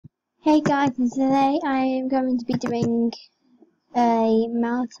Hey guys, and today I am going to be doing a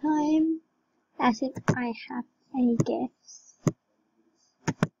MailTime as if I have any gifts.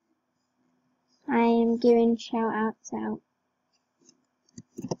 I am giving shout outs out.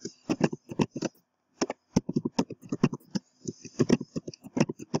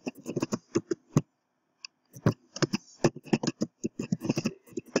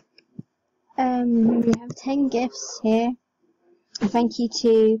 We have 10 gifts here. Thank you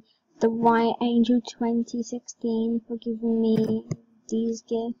to the White Angel 2016 for giving me these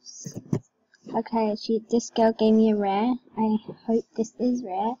gifts. Okay, this girl gave me a rare. I hope this is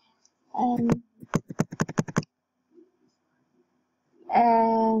rare.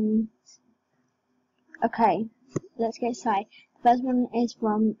 Okay, let's get started. The first one is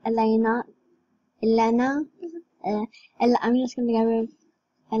from Elena. I'm just gonna go with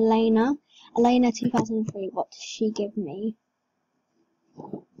Elena. Elena 2003. What does she give me?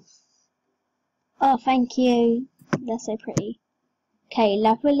 Oh, thank you. That's so pretty. Okay,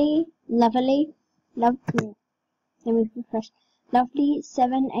 lovely. Let me refresh. Lovely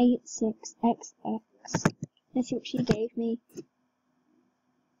 786XX. Let's see what she gave me.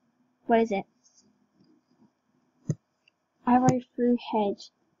 What is it? Arrow through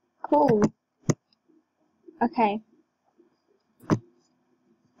hedge. Cool. Okay.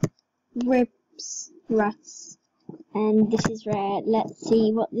 Russ. And this is rare. Let's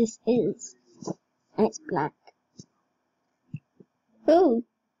see what this is. And it's black. Ooh.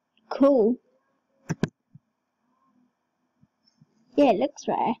 Cool. Yeah, it looks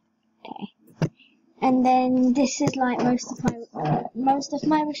rare. Okay. And then this is like most of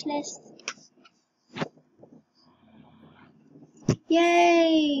my wish list.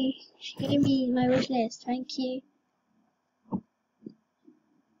 Yay! She gave me my wish list. Thank you.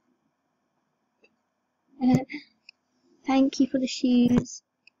 Thank you for the shoes.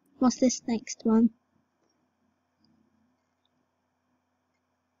 What's this next one?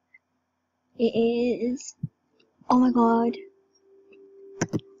 It is. Oh my god.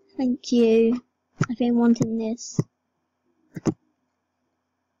 Thank you. I've been wanting this.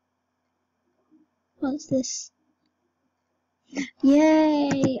 What's this?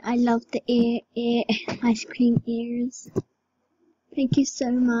 Yay! I love the ear ice cream ears. Thank you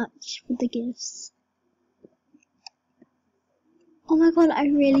so much for the gifts. Oh my god, I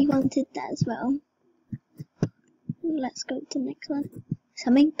really wanted that as well. Let's go to the next one.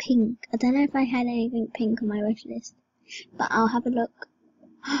 Something pink. I don't know if I had anything pink on my wish list, but I'll have a look.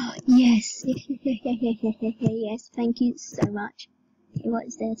 Yes. Yes. Thank you so much. Okay, what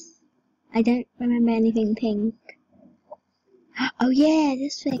is this? I don't remember anything pink. Oh yeah,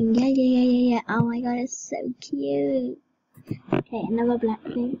 this thing. Yeah. Oh my god, it's so cute. Okay, another black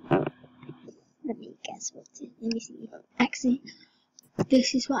thing. Let me guess what it is. Let me see. Actually,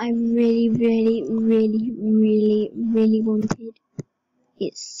 this is what I really wanted.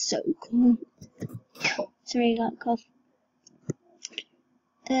 It's so cool. Sorry, I got a cough.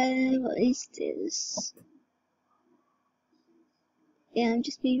 What is this? Yeah, I'm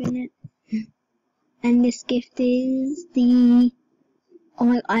just moving it. And this gift is the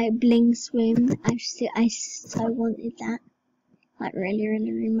bling swim. I so wanted that. Like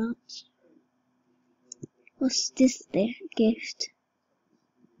really much. What's this gift?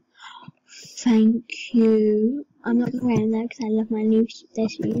 Thank you. I'm not gonna wear them though because I love my new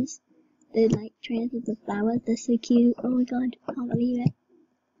shoes. They're like trains with the flowers. They're so cute. Oh my god, I can't believe it.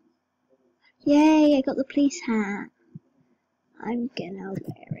 Yay! I got the police hat. I'm gonna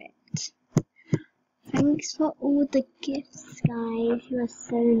wear it. Thanks for all the gifts, guys. You are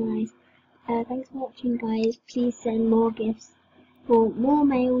so nice. Thanks for watching, guys. Please send more gifts for more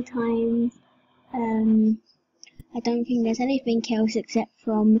mail times. I don't think there's anything else except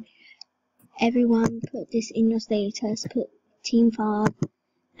from everyone put this in your status. Put Team Fab,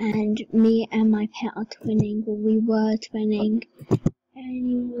 and me and my pet are twinning. Well, we were twinning.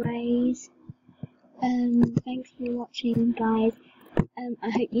 Anyways, thanks for watching, guys. I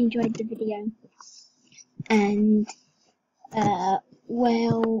hope you enjoyed the video. And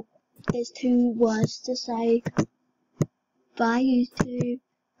well, there's 2 words to say. Bye, YouTube.